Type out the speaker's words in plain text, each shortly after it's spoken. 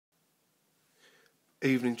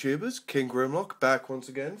Evening tubers, KingGrimlock back once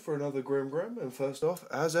again for another Grim, and first off,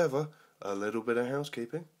 as ever, a little bit of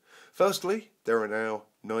housekeeping. Firstly, there are now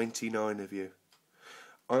 99 of you.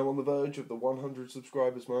 I'm on the verge of the 100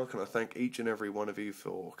 subscribers mark, and I thank each and every one of you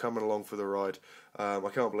for coming along for the ride. I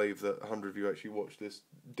can't believe that 100 of you actually watch this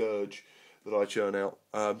dirge that I churn out,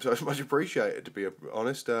 so it's much appreciated, to be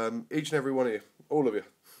honest. Each and every one of you, all of you,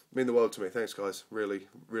 mean the world to me. Thanks guys, really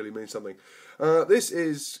means something. This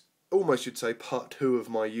is almost, you'd say, part 2 of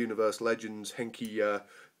my Universe Legends Henkei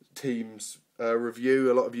teams review.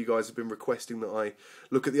 A lot of you guys have been requesting that I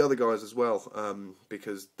look at the other guys as well,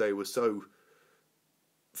 because they were so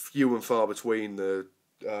few and far between. The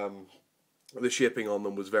shipping on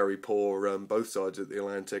them was very poor, both sides of the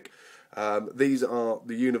Atlantic. These are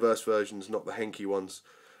the Universe versions, not the Henkei ones,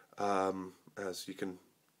 as you can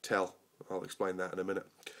tell. I'll explain that in a minute.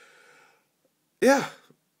 Yeah.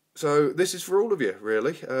 So this is for all of you,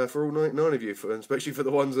 really, for all 99 of you, especially for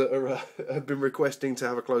the ones that are, have been requesting to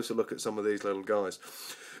have a closer look at some of these little guys.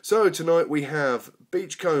 So tonight we have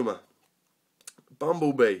Beachcomber,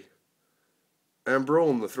 Bumblebee, and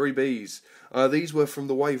Brawn, the 3 Bs. These were from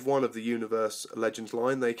the Wave 1 of the Universe Legends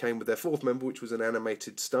line. They came with their 4th member, which was an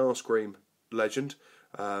animated Starscream legend.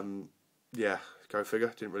 Yeah, go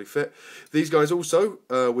figure, didn't really fit. These guys also,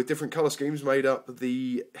 with different colour schemes, made up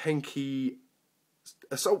the Henkei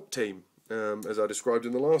assault team, as I described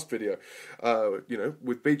in the last video. You know,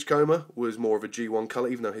 with Beachcomber was more of a G1 colour,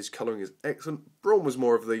 even though his colouring is excellent. Brawn was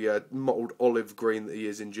more of the mottled olive green that he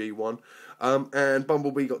is in G1. And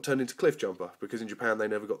Bumblebee got turned into Cliffjumper, because in Japan they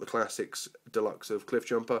never got the Classics Deluxe of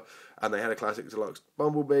Cliffjumper, and they had a Classics Deluxe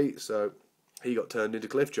Bumblebee, so he got turned into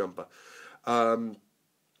Cliffjumper.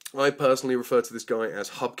 I personally refer to this guy as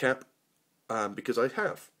Hubcap, because I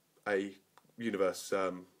have a Universe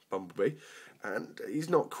Bumblebee, and he's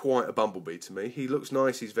not quite a Bumblebee to me. He looks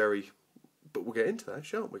nice, he's very... but we'll get into that,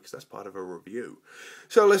 shan't we? Because that's part of a review.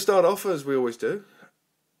 So let's start off, as we always do,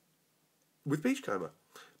 with Beachcomber.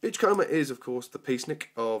 Beachcomber is, of course, the peacenik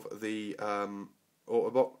of the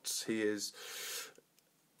Autobots. He is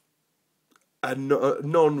a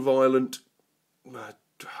non-violent...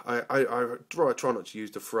 I try not to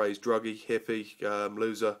use the phrase druggy, hippie,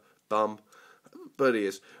 loser, bum, but he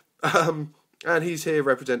is. And he's here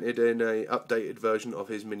represented in a updated version of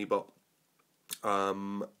his minibot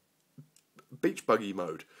beach buggy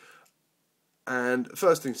mode. And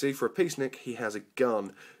first thing to see, for a peacenik, he has a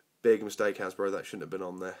gun. Big mistake, Hasbro, that shouldn't have been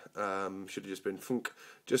on there. Should have just been funk,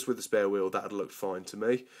 just with the spare wheel. That would look fine to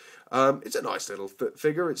me. It's a nice little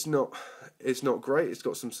figure. It's not great. It's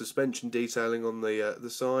got some suspension detailing on the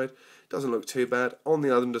side. Doesn't look too bad. On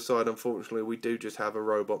the other side, unfortunately, we do just have a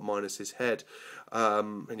robot minus his head,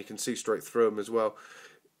 and you can see straight through him as well.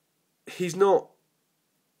 He's not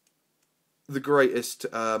the greatest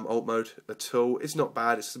alt mode at all. It's not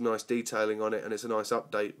bad. It's some nice detailing on it, and it's a nice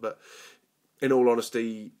update. But in all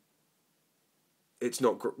honesty, it's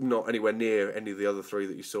not anywhere near any of the other 3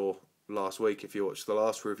 that you saw last week if you watched the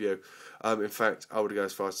last review. In fact, I would go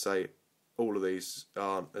as far as to say all of these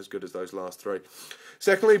aren't as good as those last 3.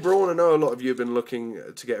 Secondly, Brawn. I know a lot of you have been looking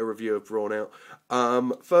to get a review of Brawn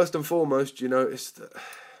out. First and foremost, you notice that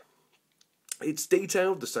it's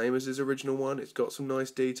detailed the same as his original one. It's got some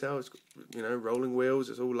nice detail. It's got, you know, rolling wheels.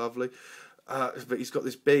 It's all lovely. But he's got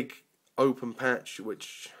this big open patch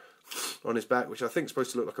which on his back, which I think is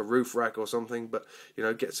supposed to look like a roof rack or something, but you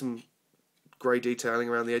know, get some grey detailing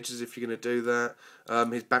around the edges if you're going to do that.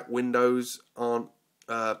 His back windows aren't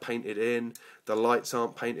painted in. The lights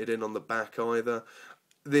aren't painted in on the back either.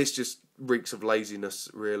 This just reeks of laziness,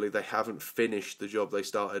 really. They haven't finished the job they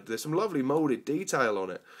started. There's some lovely moulded detail on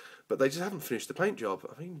it, but they just haven't finished the paint job.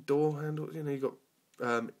 I mean, door handles, you know, you've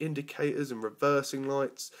got indicators and reversing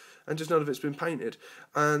lights, and just none of it's been painted.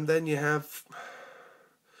 And then you have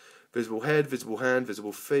visible head, visible hand,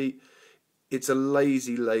 visible feet. It's a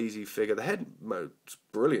lazy figure. The head mode's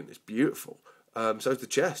brilliant. It's beautiful. So's the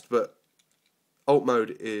chest, but alt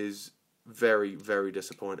mode is very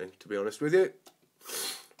disappointing, to be honest with you.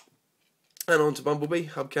 And on to Bumblebee,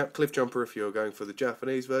 Hubcap, Cliffjumper if you're going for the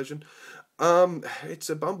Japanese version. It's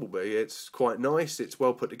a Bumblebee. It's quite nice. It's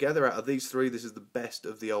well put together. Out of these 3, this is the best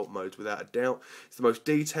of the alt modes, without a doubt. It's the most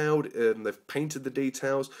detailed. They've painted the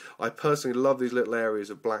details. I personally love these little areas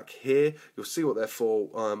of black here. You'll see what they're for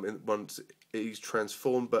once he's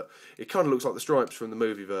transformed, but it kind of looks like the stripes from the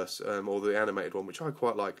movieverse, or the animated one, which I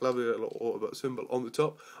quite like. Lovely little Autobot symbol on the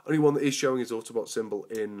top. Only one that is showing his Autobot symbol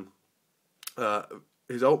in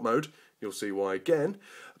his alt mode. You'll see why again.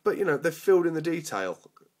 But, you know, they've filled in the detail.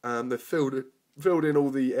 They've filled in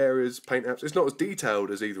all the areas, paint apps. It's not as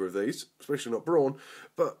detailed as either of these, especially not Brawn,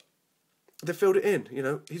 but they filled it in. You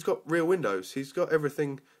know, he's got real windows. He's got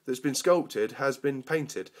everything that's been sculpted has been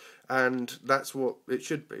painted, and that's what it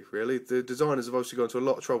should be. Really, the designers have obviously gone to a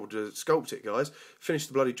lot of trouble to sculpt it, guys. Finish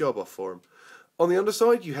the bloody job off for him. On the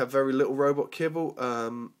underside, you have very little robot kibble.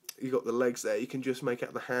 You got the legs there. You can just make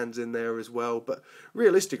out the hands in there as well. But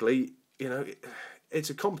realistically, you know, it's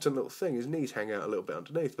a competent little thing. His knees hang out a little bit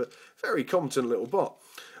underneath, but very competent little bot.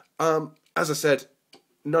 As I said,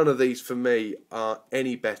 none of these for me are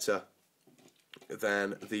any better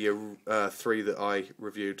than the 3 that I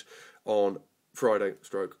reviewed on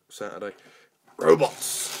Friday/Saturday.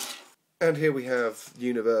 Robots! And here we have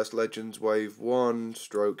Universe Legends Wave 1 /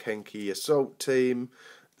 Henkei Assault Team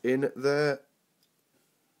in their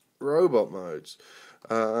robot modes.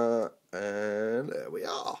 And there we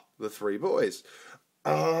are, the 3 boys.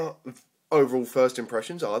 Overall first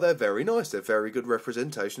impressions are they're very nice. They're very good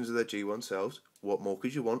representations of their G1 selves. What more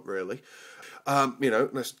could you want, really? You know,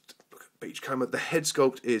 let's look at Beachcomber. The head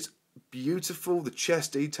sculpt is beautiful. The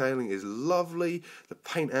chest detailing is lovely. The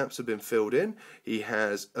paint apps have been filled in. He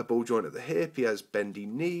has a ball joint at the hip. He has bendy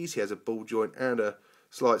knees. He has a ball joint and a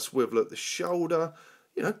slight swivel at the shoulder.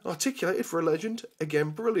 You know, articulated for a legend.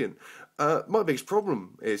 Again, brilliant. My biggest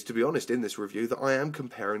problem is, to be honest, in this review, that I am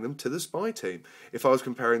comparing them to the Spy Team. If I was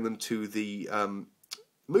comparing them to the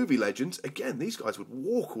movie legends, again, these guys would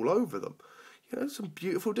walk all over them. You know, some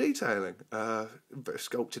beautiful detailing.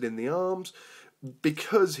 Sculpted in the arms.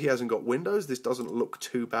 Because he hasn't got windows, this doesn't look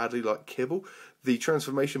too badly like kibble. The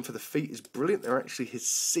transformation for the feet is brilliant. They're actually his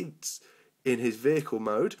seats in his vehicle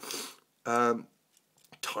mode.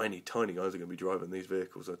 Tiny guys are going to be driving these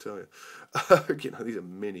vehicles, I tell you. You know, these are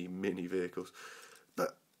mini vehicles.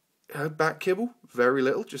 But back kibble, very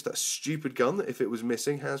little. Just that stupid gun that if it was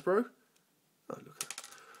missing, Hasbro.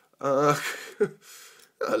 Oh, look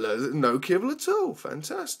at that. No kibble at all.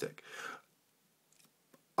 Fantastic.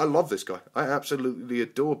 I love this guy. I absolutely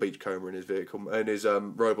adore Beachcomber in his vehicle and his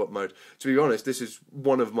robot mode. To be honest, this is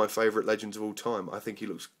one of my favourite legends of all time. I think he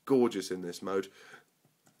looks gorgeous in this mode.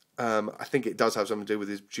 I think it does have something to do with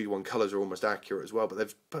his G1 colours are almost accurate as well, but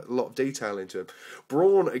they've put a lot of detail into him.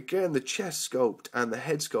 Brawn, again, the chest sculpt and the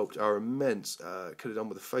head sculpt are immense. Could have done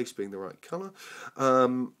with the face being the right colour.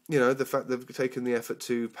 You know, the fact they've taken the effort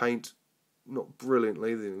to paint, not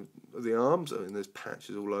brilliantly, the arms. I mean, there's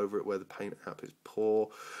patches all over it where the paint app is poor.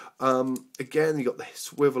 Again, you've got the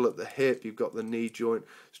swivel at the hip, you've got the knee joint.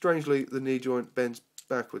 Strangely, the knee joint bends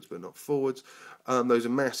backwards but not forwards. Those are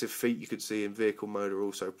massive feet you could see in vehicle mode are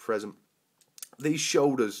also present. These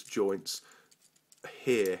shoulders joints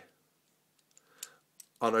here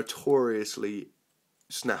are notoriously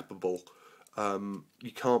snappable.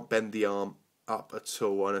 You can't bend the arm up at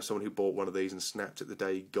all. I know someone who bought one of these and snapped it the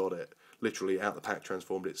day he got it. Literally out the pack,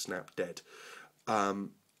 transformed it, snapped dead.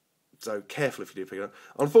 So careful if you do pick it up.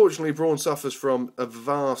 Unfortunately, Brawn suffers from a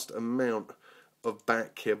vast amount of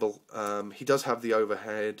back kibble. He does have the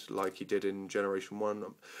overhead like he did in Generation 1.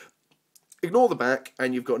 Ignore the back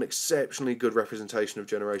and you've got an exceptionally good representation of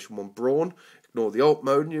Generation 1 Brawn. Ignore the alt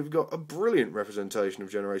mode and you've got a brilliant representation of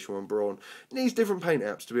Generation 1 Brawn. Needs different paint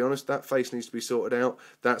apps, to be honest. That face needs to be sorted out.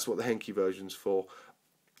 That's what the Henkei version's for.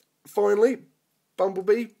 Finally,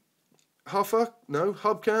 Bumblebee,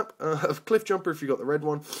 Hubcap, Cliff Jumper if you've got the red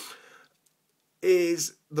one,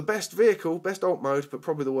 is the best vehicle, best alt mode, but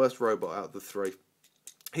probably the worst robot out of the 3.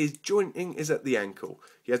 His jointing is at the ankle.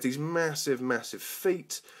 He has these massive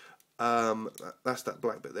feet. That's that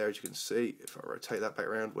black bit there, as you can see. If I rotate that back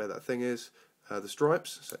around where that thing is, the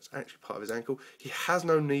stripes, so it's actually part of his ankle. He has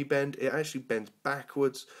no knee bend. It actually bends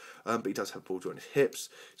backwards, but he does have ball joint hips.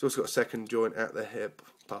 He's also got a second joint at the hip,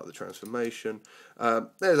 part of the transformation.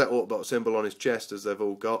 There's that Autobot symbol on his chest, as they've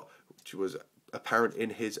all got, which was apparent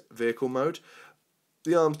in his vehicle mode.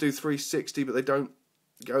 The arms do 360, but they don't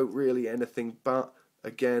go really anything but.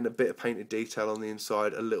 Again, a bit of painted detail on the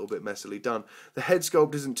inside, a little bit messily done. The head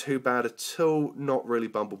sculpt isn't too bad at all. Not really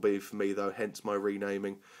Bumblebee for me, though, hence my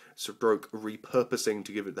renaming. Stroke repurposing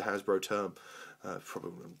to give it the Hasbro term.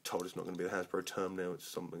 Probably I'm told it's not going to be the Hasbro term now, it's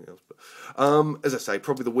something else. But as I say,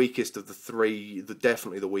 probably the weakest of the 3,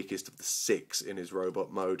 definitely the weakest of the 6 in his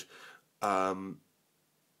robot mode.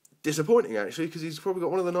 Disappointing, actually, because he's probably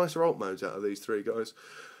got one of the nicer alt modes out of these 3 guys.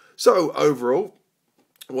 So, overall,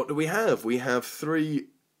 what do we have? We have 3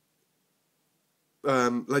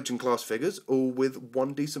 Legend class figures, all with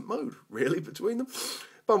one decent mode, really, between them.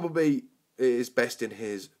 Bumblebee is best in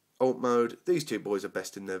his alt mode. These 2 boys are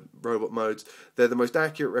best in their robot modes. They're the most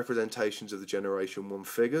accurate representations of the Generation 1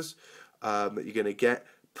 figures that you're going to get.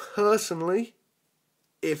 Personally,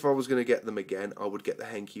 if I was going to get them again, I would get the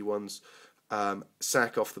Henkei ones.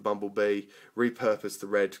 Sack off the Bumblebee, repurpose the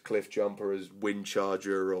red Cliff Jumper as Wind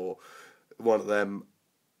Charger or one of them,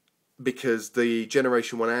 because the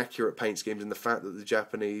Generation 1 accurate paint schemes and the fact that the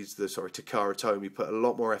Takara Tomy put a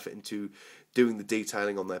lot more effort into doing the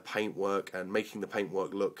detailing on their paintwork and making the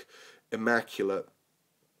paintwork look immaculate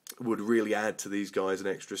would really add to these guys an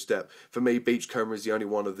extra step. For me, Beachcomber is the only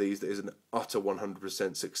one of these that is an utter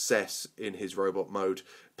 100% success in his robot mode,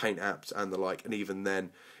 paint apps and the like, and even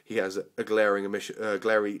then he has a glaring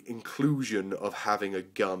inclusion of having a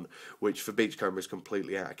gun, which for Beachcomber is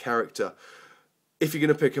completely out of character. If you're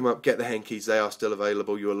going to pick them up, get the Henkeis. They are still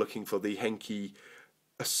available. You are looking for the Henkei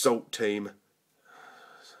Assault Team.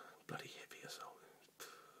 Bloody